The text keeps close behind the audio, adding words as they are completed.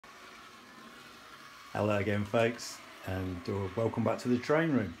Hello again, folks, and welcome back to the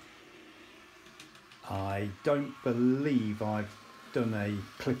train room. I don't believe I've done a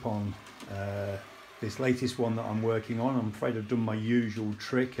clip on this latest one that I'm working on. I'm afraid I've done my usual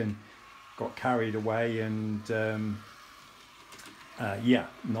trick and got carried away, and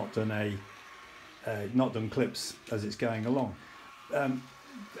not done clips as it's going along. I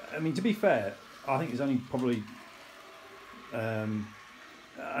mean, to be fair, I think there's only probably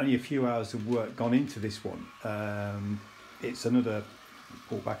only a few hours of work gone into this one. It's another,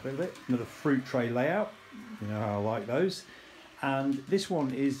 pull back a little bit, another fruit tray layout. You know how I like those. And this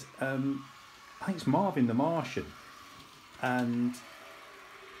one is, I think it's Marvin the Martian. And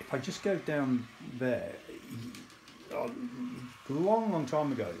if I just go down there, a long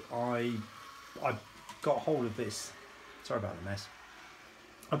time ago, I got hold of this. Sorry about the mess.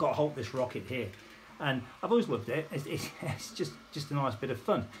 I got hold of this rocket here. And I've always loved it. It's just a nice bit of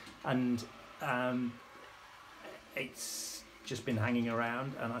fun, and it's just been hanging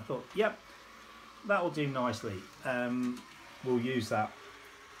around. And I thought, yep, that will do nicely. We'll use that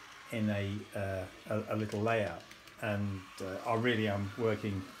in a little layout, and I really am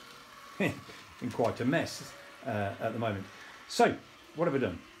working in quite a mess at the moment. So what have I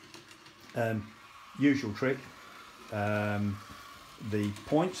done? Usual trick. The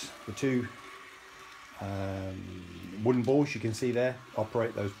points, the two wooden balls you can see there,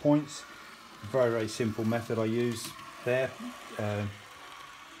 operate those points. Very simple method I use there.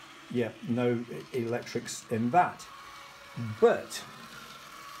 No electrics in that, but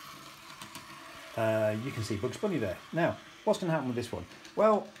you can see Bugs Bunny there. Now what's going to happen with this one?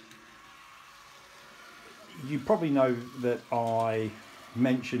 Well, you probably know that I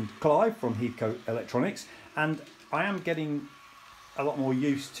mentioned Clive from Heathcote Electronics, and I am getting a lot more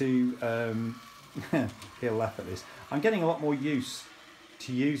used to he'll laugh at this. I'm getting a lot more used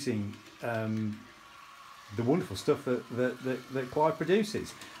to using the wonderful stuff that Clive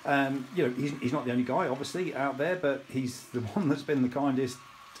produces. You know, he's not the only guy, obviously, out there, but he's the one that's been the kindest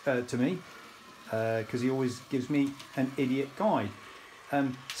to me, because he always gives me an idiot guide. So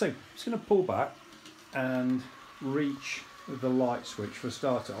I'm just going to pull back and reach the light switch for a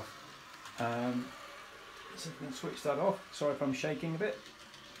start off. So I'm going to switch that off. Sorry if I'm shaking a bit.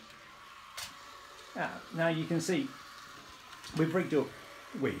 Now you can see I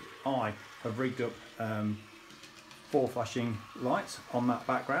have rigged up 4 flashing lights on that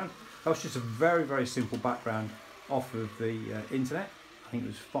background. That was just a very simple background off of the internet. I think it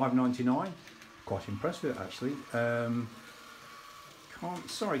was $5.99. Quite impressed with it, actually.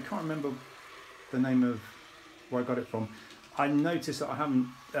 Can't remember the name of where I got it from. I noticed that I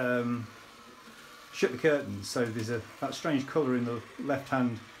haven't shut the curtains, so there's that strange colour in the left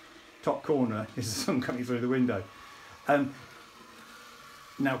hand top corner is the sun coming through the window.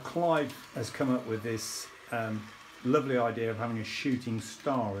 Now Clive has come up with this lovely idea of having a shooting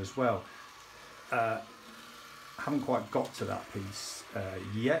star as well. Haven't quite got to that piece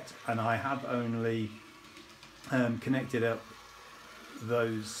yet, and I have only connected up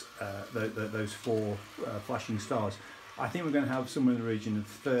those 4 flashing stars. I think we're going to have somewhere in the region of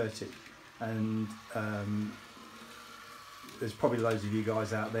 30, and there's probably loads of you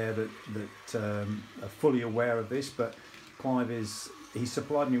guys out there that are fully aware of this, but Clive he's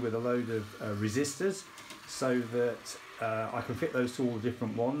supplied me with a load of resistors so that I can fit those to all the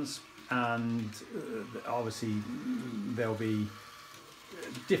different ones, and obviously there'll be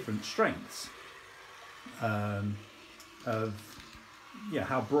different strengths of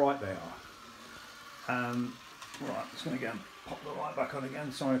how bright they are. Right, I'm just going to go and pop the light back on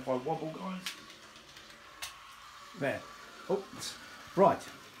again. Sorry if I wobble, guys. There. Oops. Right,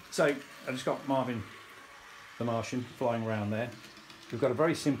 so I've just got Marvin the Martian flying around there. We've got a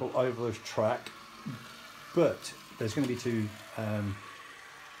very simple overload track, but there's going to be two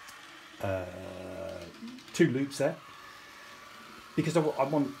loops there, because I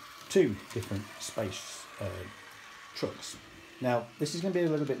want 2 different space trucks. Now this is going to be a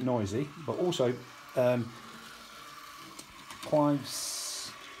little bit noisy, but also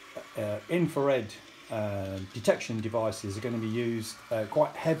Clive's infrared detection devices are going to be used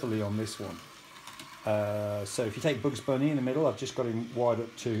quite heavily on this one. So if you take Bugs Bunny in the middle, I've just got him wired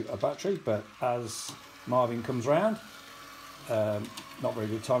up to a battery, but as Marvin comes round, not very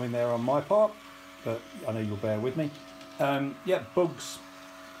good timing there on my part, but I know you'll bear with me. Bugs,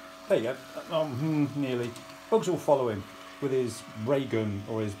 there you go, nearly. Bugs will follow him with his ray gun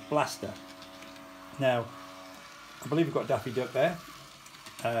or his blaster. Now I believe we've got Daffy Duck there.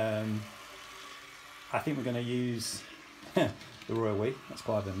 I think we're going to use the royal we, that's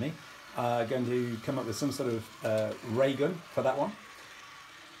Clive and me, going to come up with some sort of ray gun for that one.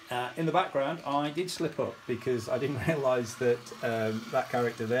 In the background, I did slip up because I didn't realise that that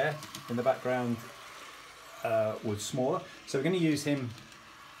character there in the background was smaller. So we're going to use him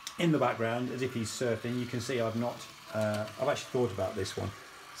in the background as if he's surfing. You can see I've actually thought about this one.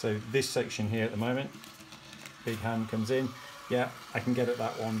 So this section here at the moment, big hand comes in. Yeah, I can get at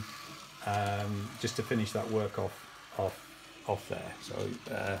that one just to finish that work off there. So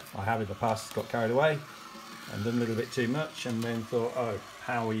I have in the past got carried away and done a little bit too much, and then thought, oh,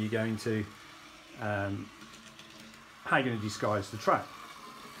 how are you going to disguise the track?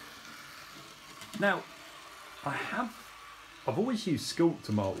 Now, I've always used Sculpt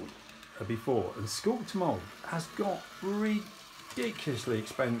to mould before, and Sculpt to mould has got ridiculously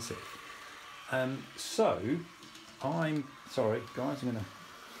expensive. So I'm sorry, guys. I'm going to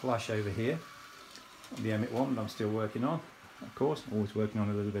flash over here. The Emmett one that I'm still working on. Of course, I'm always working on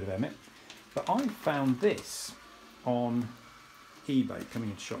a little bit of Emmett. But I found this on eBay,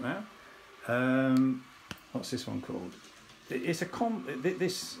 coming into shop now. What's this one called? It's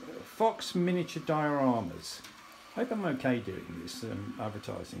this Fox Miniature Dioramas. I hope I'm okay doing this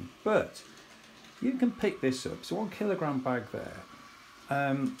advertising, but you can pick this up. It's a 1 kilogram bag there.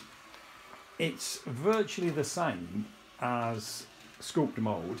 It's virtually the same as Sculpt to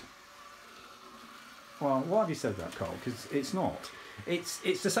mould. Well, why have you said that, Carl? Because it's not. It's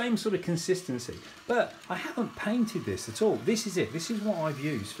the same sort of consistency, but I haven't painted this at all. This is it. This is what I've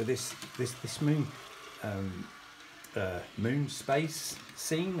used for this moon moon space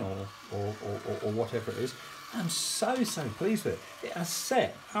scene or whatever it is. I'm so pleased with it. It has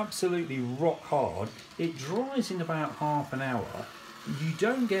set absolutely rock hard. It dries in about half an hour. You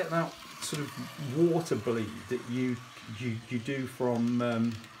don't get that sort of water bleed that you do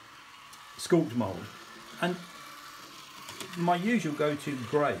from Sculpt mould. And my usual go-to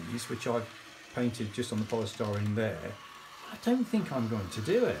greys, which I've painted just on the polystyrene there, I don't think I'm going to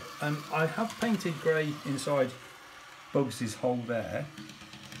do it. I have painted grey inside Bugs' hole there,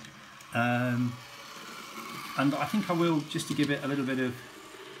 and I think I will, just to give it a little bit of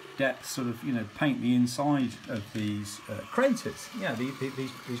depth, sort of, you know, paint the inside of these craters. Yeah,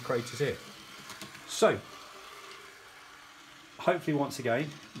 these craters here. So, hopefully once again,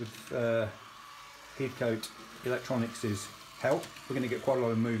 with Heathcote Electronics' help, we're going to get quite a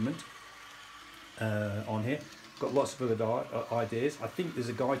lot of movement on here. Got lots of other ideas. I think there's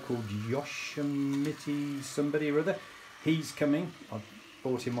a guy called Yoshimiti somebody or other. He's coming. I've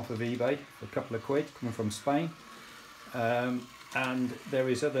bought him off of eBay for a couple of quid, coming from Spain. And there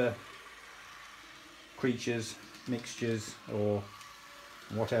is other creatures, mixtures, or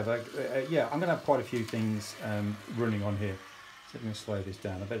whatever. Yeah, I'm going to have quite a few things running on here. So I'm going to slow this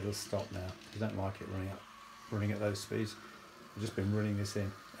down. I bet it'll stop now. I don't like it running at those speeds. I've just been running this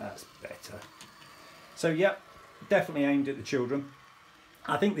in. That's better. So yeah, definitely aimed at the children.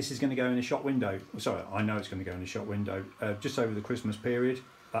 I think this is going to go in a shop window. Sorry, I know it's going to go in a shop window just over the Christmas period.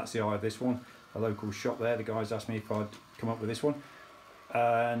 That's the eye of this one. A local shop there. The guys asked me if I'd come up with this one,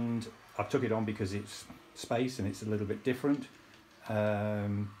 and I took it on because it's space and it's a little bit different.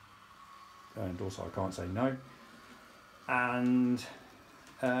 And also I can't say no. And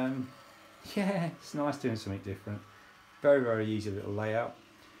yeah, it's nice doing something different. Very easy little layout.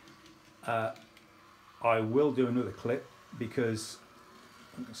 I will do another clip because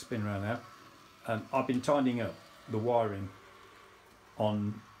I'm going to spin around now. I've been tidying up the wiring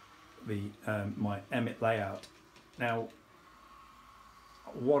on the my Emmett layout. Now,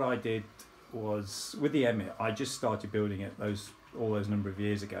 what I did was with the Emmett, I just started building it all those number of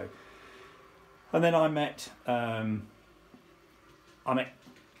years ago, and then I met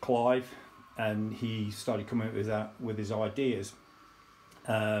Clive, and he started coming up with his ideas.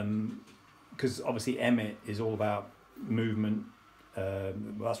 Because obviously Emmett is all about movement.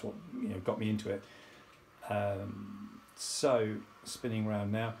 That's what, you know, got me into it. So spinning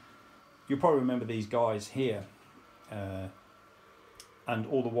around now, you'll probably remember these guys here, and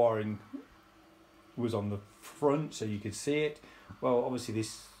all the wiring was on the front so you could see it. Well, obviously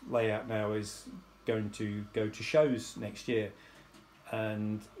this layout now is going to go to shows next year,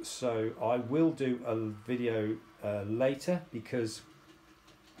 and so I will do a video later, because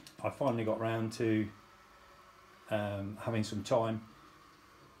I finally got round to having some time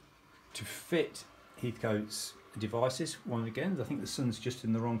to fit Heathcote's devices. One again, I think the sun's just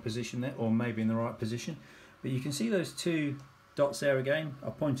in the wrong position there, or maybe in the right position, but you can see those two dots there again. I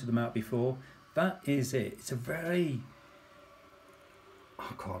pointed them out before. That is it. It's a very,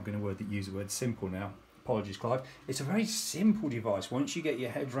 oh God, I'm going to use the word simple now. Apologies, Clive. It's a very simple device once you get your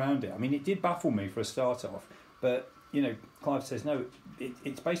head round it. I mean, it did baffle me for a start off, but you know, Clive says no,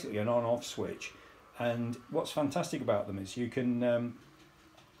 it's basically an on-off switch. And what's fantastic about them is you can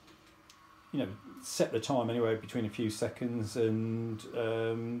you know, set the time anywhere between a few seconds, and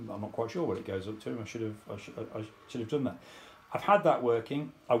I'm not quite sure what it goes up to. I should have done that. I've had that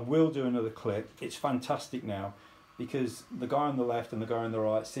working. I will do another clip. It's fantastic now, because the guy on the left and the guy on the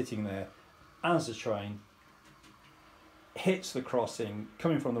right sitting there as the train hits the crossing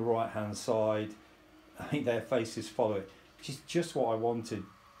coming from the right hand side. I think their faces follow it, which is just what I wanted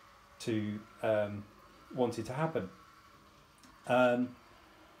to happen.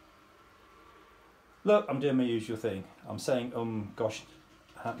 Look, I'm doing my usual thing. I'm saying gosh,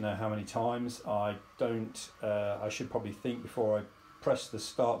 I don't know how many times. I don't. I should probably think before I press the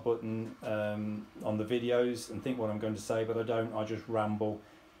start button on the videos and think what I'm going to say, but I don't. I just ramble,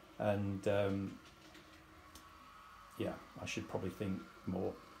 and yeah, I should probably think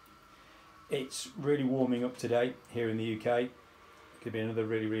more. It's really warming up today here in the UK. It could be another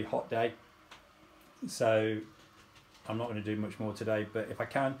really, really hot day. So I'm not going to do much more today, but if I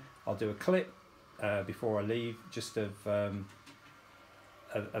can, I'll do a clip before I leave, just of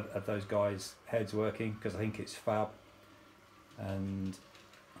those guys' heads working, because I think it's fab. And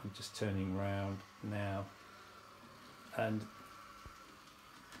I'm just turning around now, and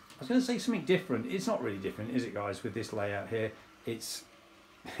I was going to say something different. It's not really different, is it, guys? With this layout here, it's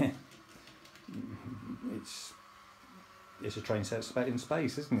it's a train set in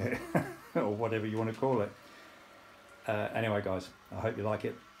space, isn't it? Or whatever you want to call it. Anyway, guys, I hope you like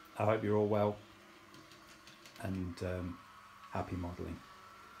it. I hope you're all well, and happy modelling.